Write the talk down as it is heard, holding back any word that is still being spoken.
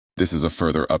This is a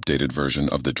further updated version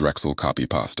of the Drexel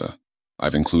Copypasta.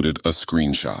 I've included a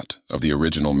screenshot of the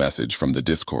original message from the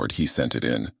Discord he sent it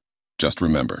in. Just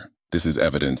remember, this is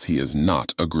evidence he is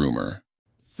not a groomer.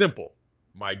 Simple.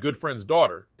 My good friend's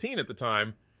daughter, teen at the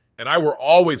time, and I were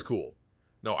always cool.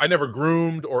 No, I never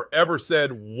groomed or ever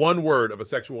said one word of a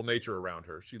sexual nature around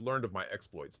her. She learned of my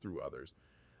exploits through others.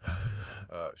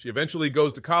 She eventually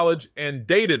goes to college and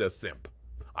dated a simp.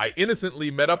 I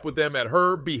innocently met up with them at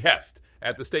her behest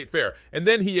at the state fair, and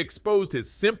then he exposed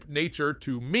his simp nature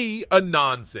to me, a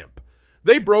non-simp.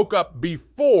 They broke up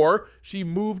before she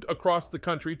moved across the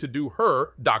country to do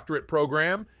her doctorate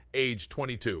program, age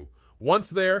 22. Once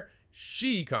there,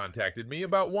 she contacted me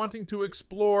about wanting to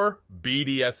explore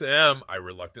BDSM. I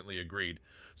reluctantly agreed.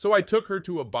 So I took her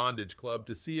to a bondage club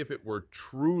to see if it were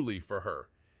truly for her.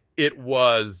 It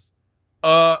was,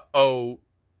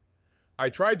 I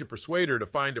tried to persuade her to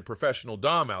find a professional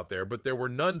dom out there, but there were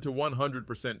none to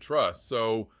 100% trust,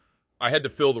 so I had to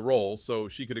fill the role so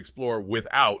she could explore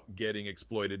without getting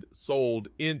exploited, sold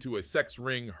into a sex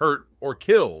ring, hurt, or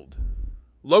killed.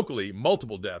 Locally,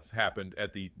 multiple deaths happened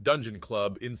at the Dungeon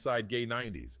Club inside Gay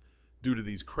 90s due to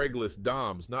these Craigslist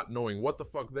doms not knowing what the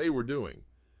fuck they were doing.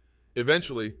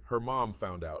 Eventually, her mom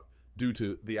found out due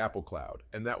to the Apple Cloud,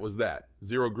 and that was that.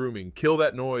 Zero grooming. Kill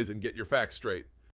that noise and get your facts straight.